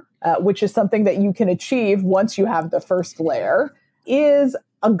layer, which is something that you can achieve once you have the first layer, is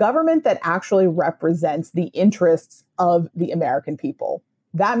a government that actually represents the interests of the American people.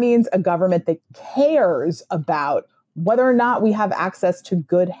 That means a government that cares about whether or not we have access to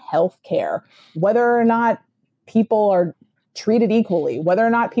good health care, whether or not people are treated equally, whether or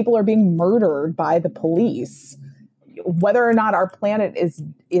not people are being murdered by the police, whether or not our planet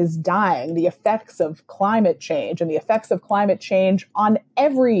is dying, the effects of climate change and the effects of climate change on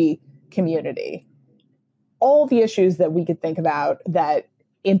every community. All the issues that we could think about that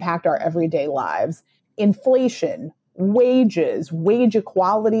impact our everyday lives, inflation, wages, wage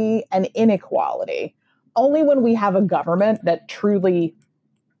equality, and inequality. Only when we have a government that truly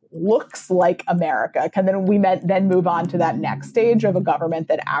looks like America can then move on to that next stage of a government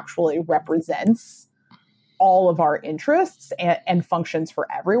that actually represents all of our interests and functions for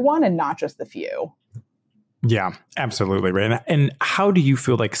everyone and not just the few. Yeah, absolutely. Right. And how do you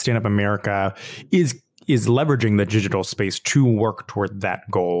feel like Stand Up America is leveraging the digital space to work toward that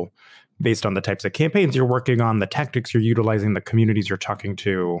goal based on the types of campaigns you're working on, the tactics you're utilizing, the communities you're talking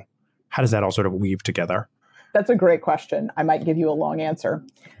to? How does that all sort of weave together? That's a great question. I might give you a long answer.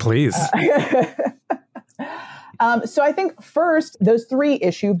 Please. So I think first, those three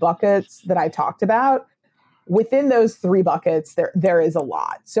issue buckets that I talked about, within those three buckets, there is a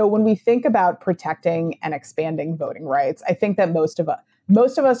lot. So when we think about protecting and expanding voting rights, I think that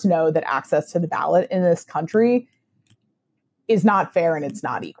most of us know that access to the ballot in this country is not fair and it's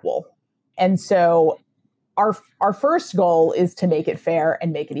not equal. And so our first goal is to make it fair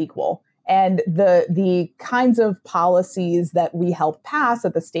and make it equal. And the kinds of policies that we help pass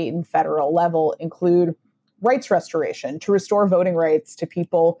at the state and federal level include rights restoration, to restore voting rights to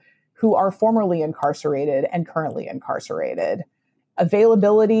people who are formerly incarcerated and currently incarcerated,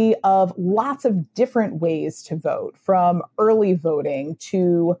 availability of lots of different ways to vote, from early voting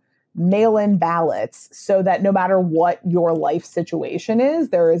to mail-in ballots, so that no matter what your life situation is,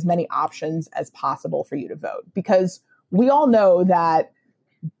 there are as many options as possible for you to vote. Because we all know that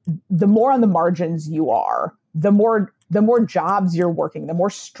the more on the margins you are, the more jobs you're working, the more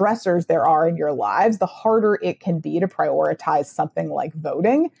stressors there are in your lives, the harder it can be to prioritize something like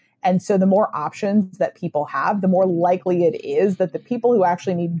voting. And so the more options that people have, the more likely it is that the people who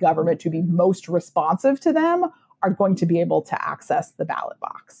actually need government to be most responsive to them are going to be able to access the ballot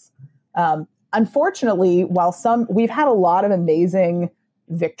box. Unfortunately, while we've had a lot of amazing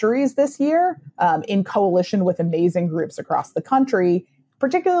victories this year in coalition with amazing groups across the country,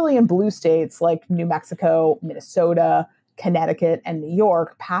 particularly in blue states like New Mexico, Minnesota, Connecticut, and New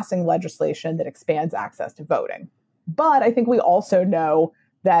York, passing legislation that expands access to voting. But I think we also know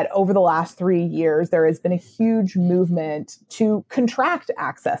that over the last 3 years, there has been a huge movement to contract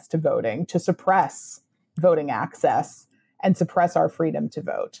access to voting, to suppress voting access and suppress our freedom to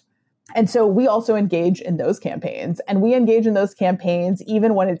vote. And so we also engage in those campaigns, and we engage in those campaigns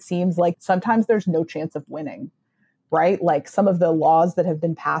even when it seems like sometimes there's no chance of winning, right? Like some of the laws that have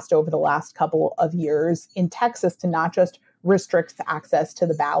been passed over the last couple of years in Texas to not just restrict access to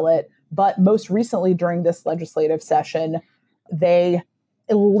the ballot, but most recently during this legislative session, they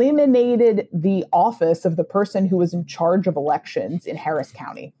eliminated the office of the person who was in charge of elections in Harris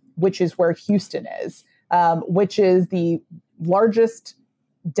County, which is where Houston is, which is the largest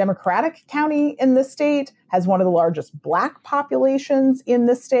Democratic county in the state, has one of the largest Black populations in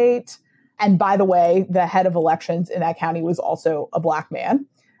the state. And by the way, the head of elections in that county was also a Black man.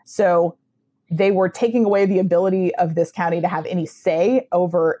 So they were taking away the ability of this county to have any say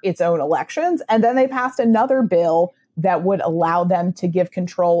over its own elections. And then they passed another bill that would allow them to give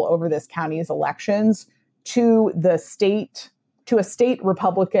control over this county's elections to a state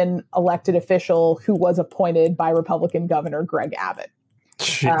Republican elected official who was appointed by Republican Governor Greg Abbott.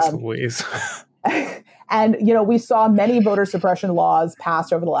 Jeez Louise. And, we saw many voter suppression laws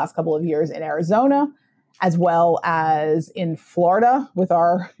passed over the last couple of years in Arizona, as well as in Florida with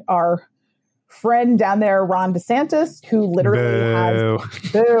our friend down there, Ron DeSantis, who literally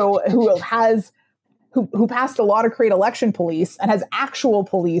who passed a law to create election police and has actual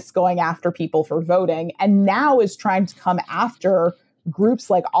police going after people for voting, and now is trying to come after groups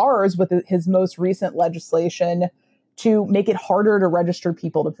like ours with his most recent legislation to make it harder to register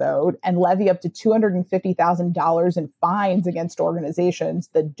people to vote and levy up to $250,000 in fines against organizations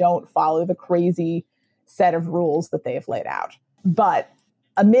that don't follow the crazy set of rules that they've laid out. But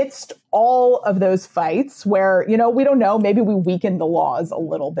amidst all of those fights where, we don't know, maybe we weakened the laws a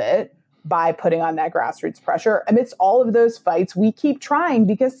little bit by putting on that grassroots pressure, amidst all of those fights, we keep trying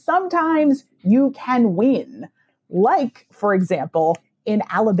because sometimes you can win. Like, for example, in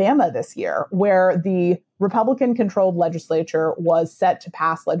Alabama this year, where the Republican-controlled legislature was set to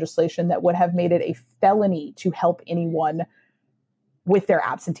pass legislation that would have made it a felony to help anyone with their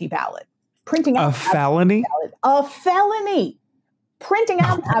absentee ballot. Printing out a felony? A felony. Printing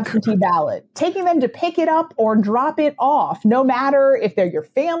out absentee ballot, taking them to pick it up or drop it off, no matter if they're your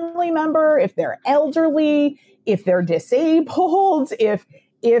family member, if they're elderly, if they're disabled, if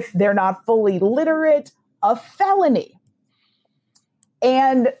they're not fully literate, a felony.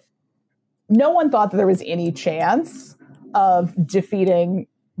 And no one thought that there was any chance of defeating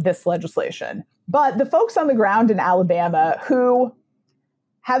this legislation. But the folks on the ground in Alabama who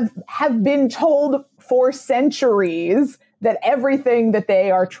have been told for centuries that everything that they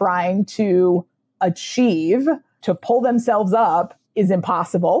are trying to achieve to pull themselves up is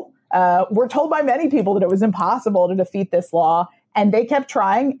impossible. We're told by many people that it was impossible to defeat this law, and they kept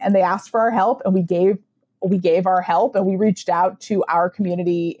trying and they asked for our help, and we gave our help, and we reached out to our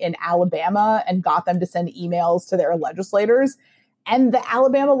community in Alabama and got them to send emails to their legislators. And the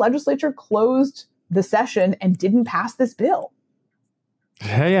Alabama legislature closed the session and didn't pass this bill.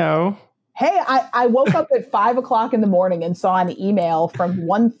 Hey, I woke up at 5:00 in the morning and saw an email from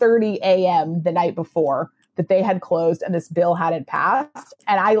 1:30 a.m. the night before that they had closed and this bill hadn't passed.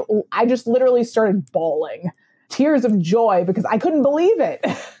 And I just literally started bawling, tears of joy, because I couldn't believe it.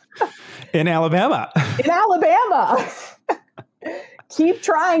 In Alabama. Keep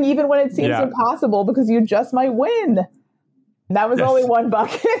trying even when it seems impossible, because you just might win. That was only one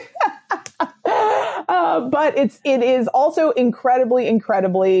bucket. But it is also incredibly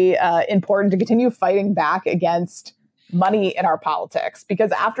important to continue fighting back against money in our politics,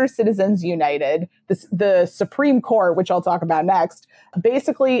 because after Citizens United, the Supreme Court, which I'll talk about next,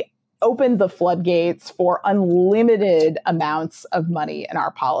 basically opened the floodgates for unlimited amounts of money in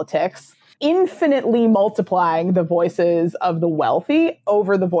our politics, infinitely multiplying the voices of the wealthy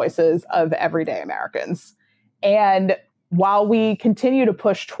over the voices of everyday Americans. And while we continue to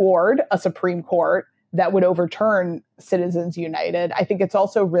push toward a Supreme Court that would overturn Citizens United, I think it's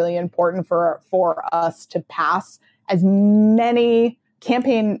also really important for us to pass as many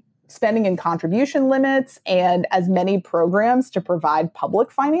campaign spending and contribution limits and as many programs to provide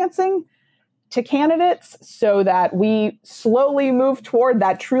public financing to candidates so that we slowly move toward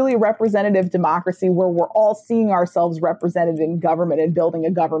that truly representative democracy where we're all seeing ourselves represented in government and building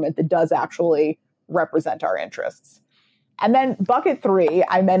a government that does actually represent our interests. And then bucket 3,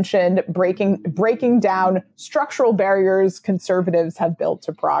 I mentioned breaking down structural barriers conservatives have built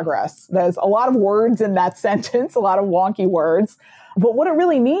to progress. There's a lot of words in that sentence, a lot of wonky words. But what it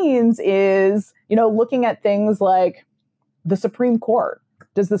really means is, looking at things like the Supreme Court.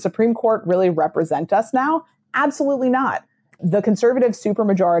 Does the Supreme Court really represent us now? Absolutely not. The conservative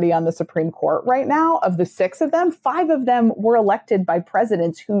supermajority on the Supreme Court right now, of the 6 of them, 5 of them were appointed by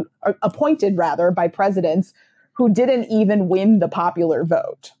presidents who didn't even win the popular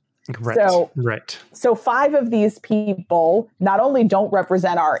vote. Right. So 5 of these people not only don't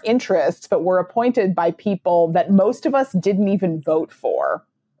represent our interests, but were appointed by people that most of us didn't even vote for.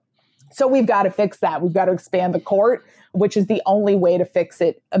 So we've got to fix that. We've got to expand the court, which is the only way to fix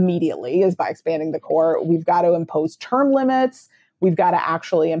it immediately, is by expanding the court. We've got to impose term limits. We've got to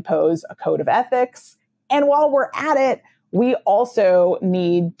actually impose a code of ethics. And while we're at it, we also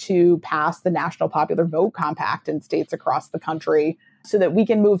need to pass the National Popular Vote Compact in states across the country so that we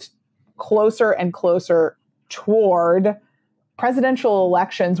can move closer and closer toward presidential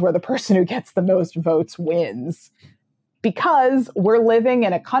elections where the person who gets the most votes wins. Because we're living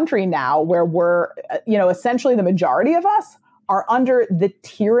in a country now where we're, essentially the majority of us are under the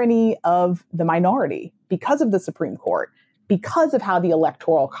tyranny of the minority because of the Supreme Court, because of how the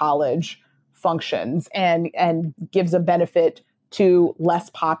Electoral College functions and gives a benefit to less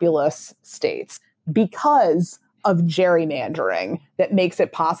populous states, because of gerrymandering that makes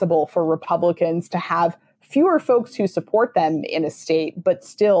it possible for Republicans to have fewer folks who support them in a state, but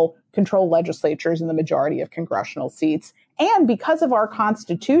still control legislatures in the majority of congressional seats. And because of our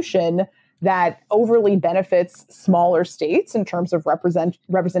Constitution that overly benefits smaller states in terms of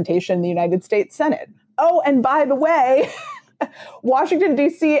representation in the United States Senate. Oh, and by the way, Washington,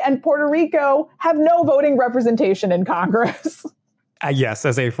 D.C. and Puerto Rico have no voting representation in Congress. Yes,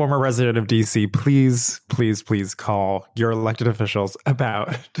 as a former resident of D.C., please call your elected officials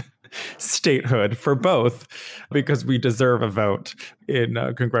about statehood for both, because we deserve a vote in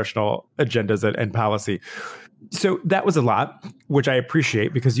congressional agendas and policy. So that was a lot, which I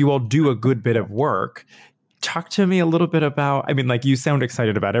appreciate because you all do a good bit of work. Talk to me a little bit about, you sound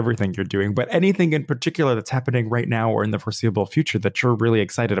excited about everything you're doing, but anything in particular that's happening right now or in the foreseeable future that you're really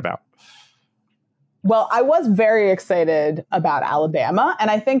excited about? Well, I was very excited about Alabama,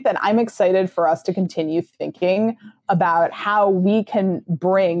 and I think that I'm excited for us to continue thinking about how we can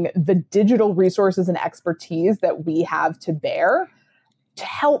bring the digital resources and expertise that we have to bear to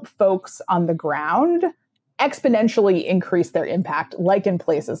help folks on the ground exponentially increase their impact, like in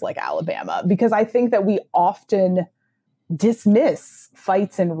places like Alabama, because I think that we often dismiss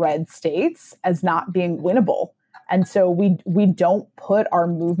fights in red states as not being winnable. And so we don't put our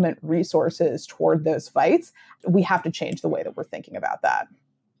movement resources toward those fights. We have to change the way that we're thinking about that.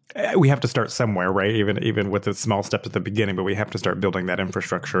 We have to start somewhere, right? Even with the small steps at the beginning, but we have to start building that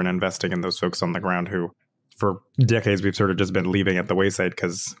infrastructure and investing in those folks on the ground who, for decades, we've sort of just been leaving at the wayside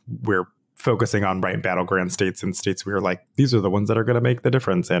because we're focusing on battleground states and states we were like, these are the ones that are going to make the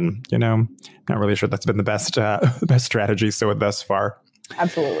difference. And, not really sure that's been the best strategy thus far.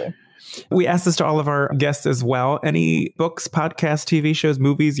 Absolutely. We asked this to all of our guests as well. Any books, podcasts, TV shows,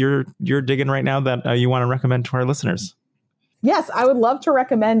 movies you're digging right now that you want to recommend to our listeners? Yes, I would love to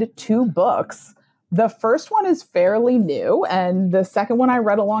recommend 2 books. The first one is fairly new, and the second one I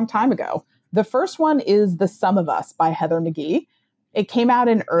read a long time ago. The first one is The Sum of Us by Heather McGhee. It came out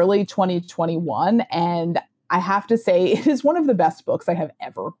in early 2021, and I have to say it is one of the best books I have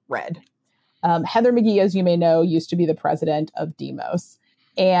ever read. Heather McGhee, as you may know, used to be the president of Demos.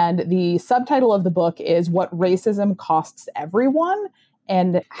 And the subtitle of the book is What Racism Costs Everyone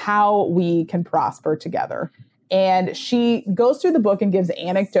and How We Can Prosper Together. And she goes through the book and gives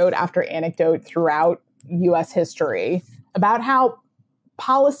anecdote after anecdote throughout U.S. history about how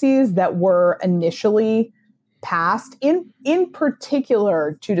policies that were initially passed in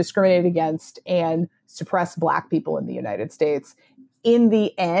particular to discriminate against and suppress Black people in the United States, in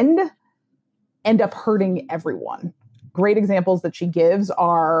the end up hurting everyone. Great examples that she gives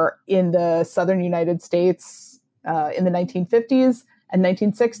are in the southern United States in the 1950s and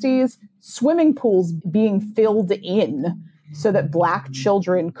 1960s, swimming pools being filled in so that Black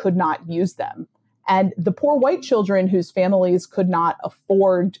children could not use them. And the poor white children whose families could not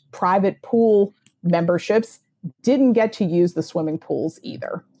afford private pool memberships didn't get to use the swimming pools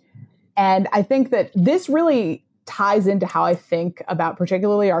either. And I think that this really ties into how I think about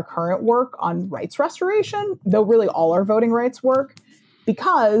particularly our current work on rights restoration, though really all our voting rights work,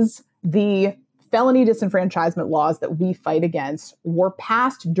 because the felony disenfranchisement laws that we fight against were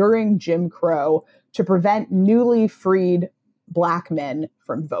passed during Jim Crow to prevent newly freed Black men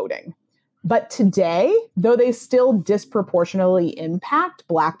from voting. But today, though they still disproportionately impact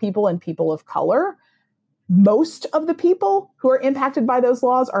Black people and people of color, most of the people who are impacted by those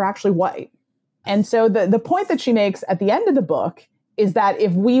laws are actually white. And so the point that she makes at the end of the book is that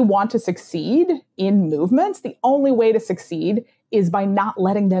if we want to succeed in movements, the only way to succeed is by not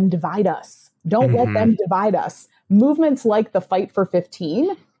letting them divide us. Don't let them divide us. Movements like the Fight for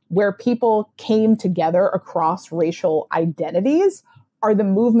 15, where people came together across racial identities, are the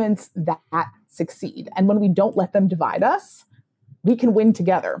movements that succeed. And when we don't let them divide us, we can win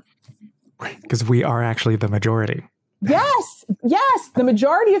together. Because we are actually the majority. Yes. The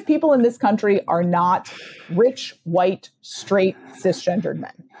majority of people in this country are not rich, white, straight, cisgendered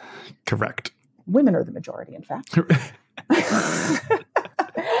men. Correct. Women are the majority, in fact.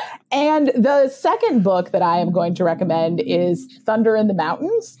 And the second book that I am going to recommend is Thunder in the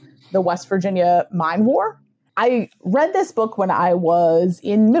Mountains, the West Virginia Mine War. I read this book when I was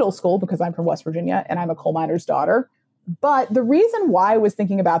in middle school because I'm from West Virginia and I'm a coal miner's daughter. But the reason why I was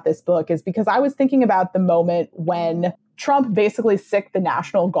thinking about this book is because I was thinking about the moment when Trump basically sicked the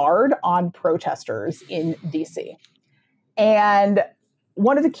National Guard on protesters in DC. And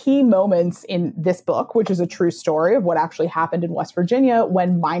one of the key moments in this book, which is a true story of what actually happened in West Virginia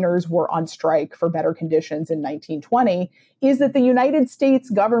when miners were on strike for better conditions in 1920, is that the United States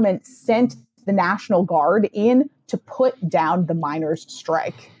government sent the National Guard in to put down the miners'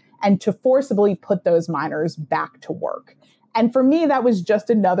 strike and to forcibly put those miners back to work. And for me, that was just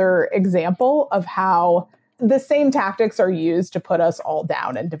another example of how the same tactics are used to put us all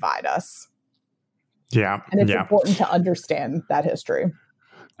down and divide us. Yeah. And it's important to understand that history.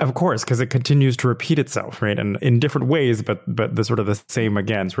 Of course, because it continues to repeat itself, right? And in different ways, but the sort of the same,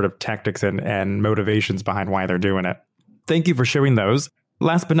 again, sort of tactics and motivations behind why they're doing it. Thank you for sharing those.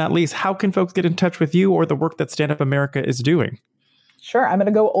 Last but not least, how can folks get in touch with you or the work that Stand Up America is doing? Sure. I'm going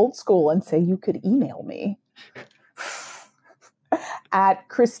to go old school and say you could email me at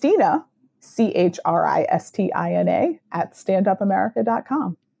Christina, Christina, at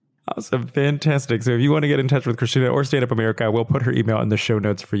standupamerica.com. Awesome. Fantastic. So if you want to get in touch with Christina or Stand Up America, we'll put her email in the show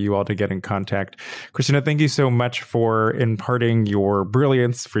notes for you all to get in contact. Christina, thank you so much for imparting your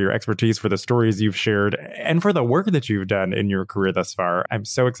brilliance, for your expertise, for the stories you've shared, and for the work that you've done in your career thus far. I'm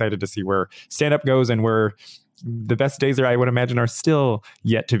so excited to see where Stand Up goes and where the best days I would imagine are still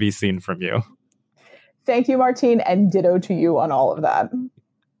yet to be seen from you. Thank you, Martine, and ditto to you on all of that.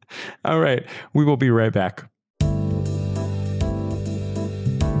 All right. We will be right back.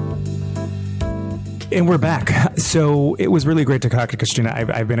 And we're back. So it was really great to talk to Christina.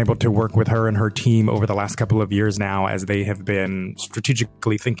 I've been able to work with her and her team over the last couple of years now as they have been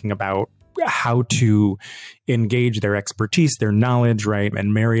strategically thinking about how to engage their expertise, their knowledge, right,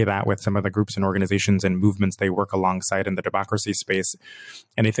 and marry that with some of the groups and organizations and movements they work alongside in the democracy space.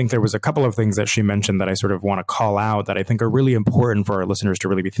 And I think there was a couple of things that she mentioned that I sort of want to call out that I think are really important for our listeners to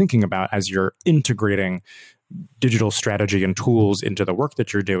really be thinking about as you're integrating digital strategy and tools into the work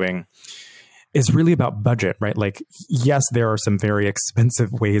that you're doing. Is really about budget, right? Like, yes, there are some very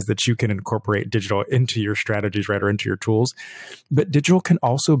expensive ways that you can incorporate digital into your strategies, right, or into your tools. But digital can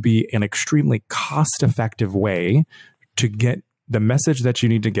also be an extremely cost-effective way to get the message that you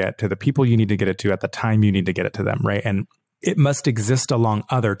need to get to the people you need to get it to at the time you need to get it to them, right? And it must exist along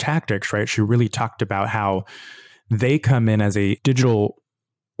other tactics, right? She really talked about how they come in as a digital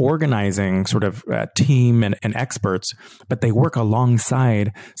organizing sort of team and experts, but they work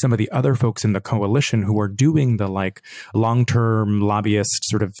alongside some of the other folks in the coalition who are doing the like long-term lobbyist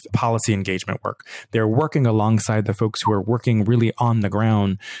sort of policy engagement work. They're working alongside the folks who are working really on the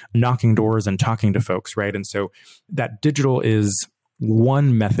ground, knocking doors and talking to folks, right? And so that digital is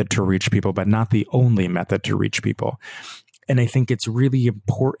one method to reach people, but not the only method to reach people. And I think it's really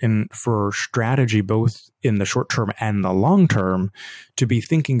important for strategy, both in the short term and the long term, to be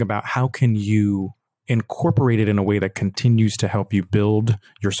thinking about how can you incorporate it in a way that continues to help you build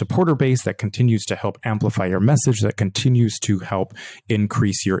your supporter base, that continues to help amplify your message, that continues to help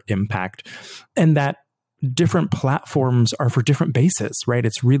increase your impact. And that different platforms are for different bases, right?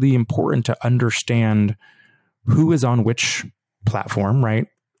 It's really important to understand who is on which platform, right?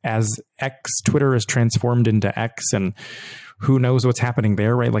 As Twitter is transformed into X, and who knows what's happening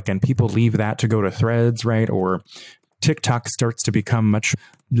there, right? Like, and people leave that to go to Threads, right? Or TikTok starts to become much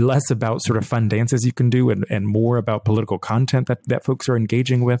less about sort of fun dances you can do and more about political content that folks are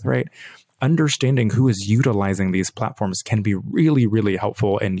engaging with, right? Understanding who is utilizing these platforms can be really, really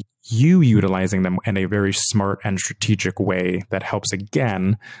helpful, and you utilizing them in a very smart and strategic way that helps,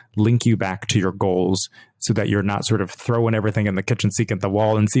 again, link you back to your goals so that you're not sort of throwing everything in the kitchen sink at the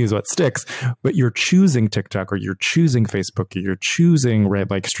wall and sees what sticks, but you're choosing TikTok or you're choosing Facebook or you're choosing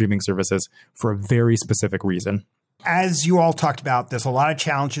like streaming services for a very specific reason. As you all talked about, there's a lot of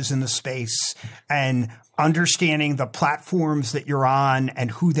challenges in the space, and understanding the platforms that you're on and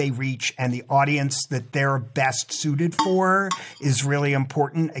who they reach and the audience that they're best suited for is really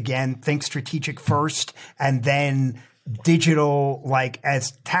important. Again, think strategic first, and then digital like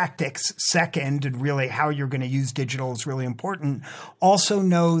as tactics second, and really how you're going to use digital is really important. Also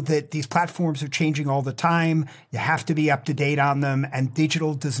know that these platforms are changing all the time. You have to be up to date on them, and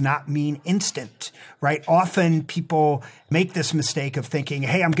digital does not mean instant, right? Often people make this mistake of thinking,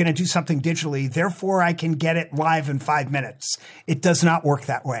 hey, I'm going to do something digitally, therefore I can get it live in 5 minutes. It does not work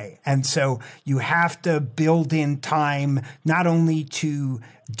that way. And so you have to build in time, not only to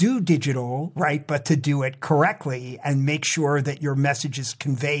do digital, right, but to do it correctly and make sure that your message is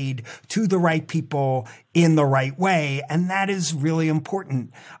conveyed to the right people in the right way. And that is really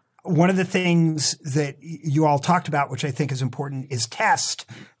important. One of the things that you all talked about, which I think is important, is test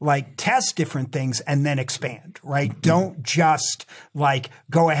different things and then expand, right? Mm-hmm. Don't just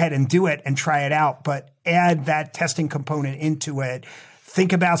go ahead and do it and try it out, but add that testing component into it.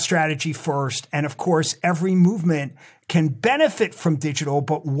 Think about strategy first. And of course, every movement can benefit from digital,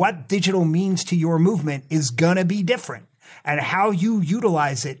 but what digital means to your movement is going to be different. And how you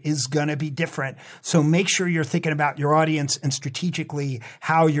utilize it is going to be different. So make sure you're thinking about your audience and strategically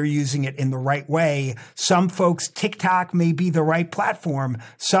how you're using it in the right way. Some folks, TikTok may be the right platform.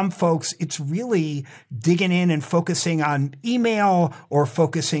 Some folks, it's really digging in and focusing on email or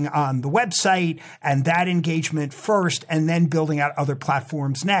focusing on the website and that engagement first, and then building out other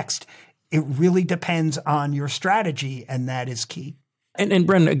platforms next. It really depends on your strategy, and that is key. And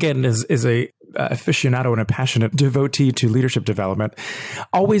Bren, again, is a aficionado and a passionate devotee to leadership development,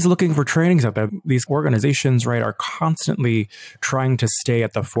 always looking for trainings out there. These organizations, right, are constantly trying to stay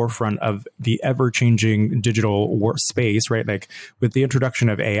at the forefront of the ever-changing digital space, right? Like with the introduction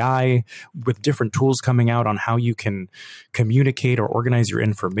of AI, with different tools coming out on how you can communicate or organize your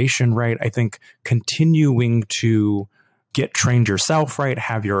information, right? I think continuing to get trained yourself, right?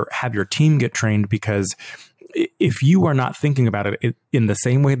 Have your team get trained, because if you are not thinking about it in the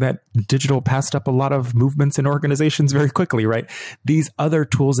same way that digital passed up a lot of movements in organizations very quickly, right? These other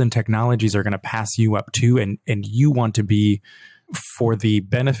tools and technologies are going to pass you up too. And you want to be, for the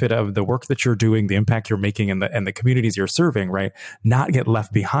benefit of the work that you're doing, the impact you're making and the communities you're serving, right? Not get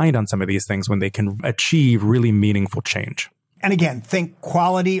left behind on some of these things when they can achieve really meaningful change. And again, think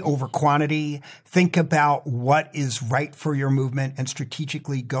quality over quantity. Think about what is right for your movement and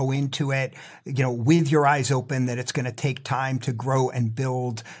strategically go into it, with your eyes open that it's going to take time to grow and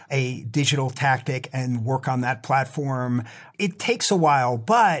build a digital tactic and work on that platform. It takes a while,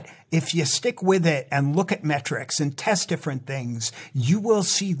 but if you stick with it and look at metrics and test different things, you will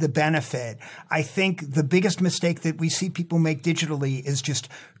see the benefit. I think the biggest mistake that we see people make digitally is just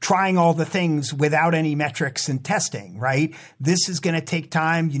trying all the things without any metrics and testing, right? This is going to take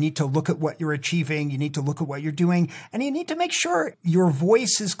time. You need to look at what you're achieving. You need to look at what you're doing, and you need to make sure your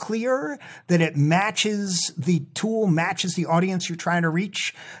voice is clear, that it matches the tool, matches the audience you're trying to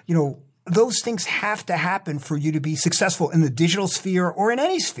reach. Those things have to happen for you to be successful in the digital sphere or in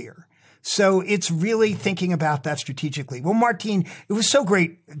any sphere. So it's really thinking about that strategically. Well, Martine, it was so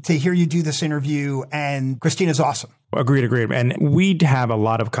great to hear you do this interview, and Christina's awesome. Agreed. And we have a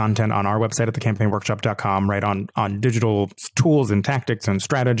lot of content on our website at thecampaignworkshop.com, right, on digital tools and tactics and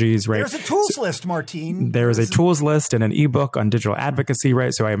strategies, right? There's a tools list, Martine. There is a tools list and an ebook on digital advocacy,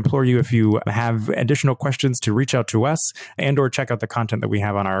 right? So I implore you, if you have additional questions, to reach out to us and or check out the content that we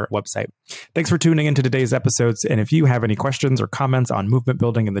have on our website. Thanks for tuning into today's episodes. And if you have any questions or comments on movement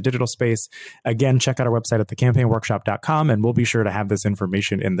building in the digital space, again, check out our website at thecampaignworkshop.com, and we'll be sure to have this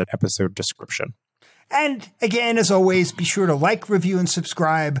information in the episode description. And again, as always, be sure to like, review, and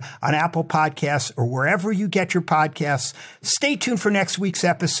subscribe on Apple Podcasts or wherever you get your podcasts. Stay tuned for next week's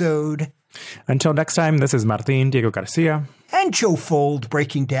episode. Until next time, this is Martin Diego Garcia and Joe Fold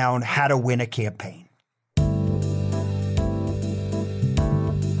breaking down how to win a campaign.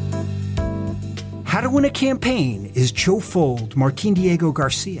 How to Win a Campaign is Joe Fold, Martin Diego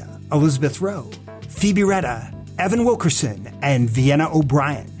Garcia, Elizabeth Rowe, Phoebe Retta, Evan Wilkerson, and Vienna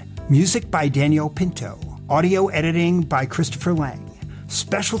O'Brien. Music by Danielle Pinto. Audio editing by Christopher Lang.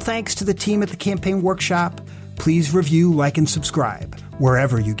 Special thanks to the team at the Campaign Workshop. Please review, like, and subscribe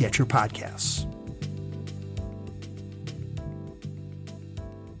wherever you get your podcasts.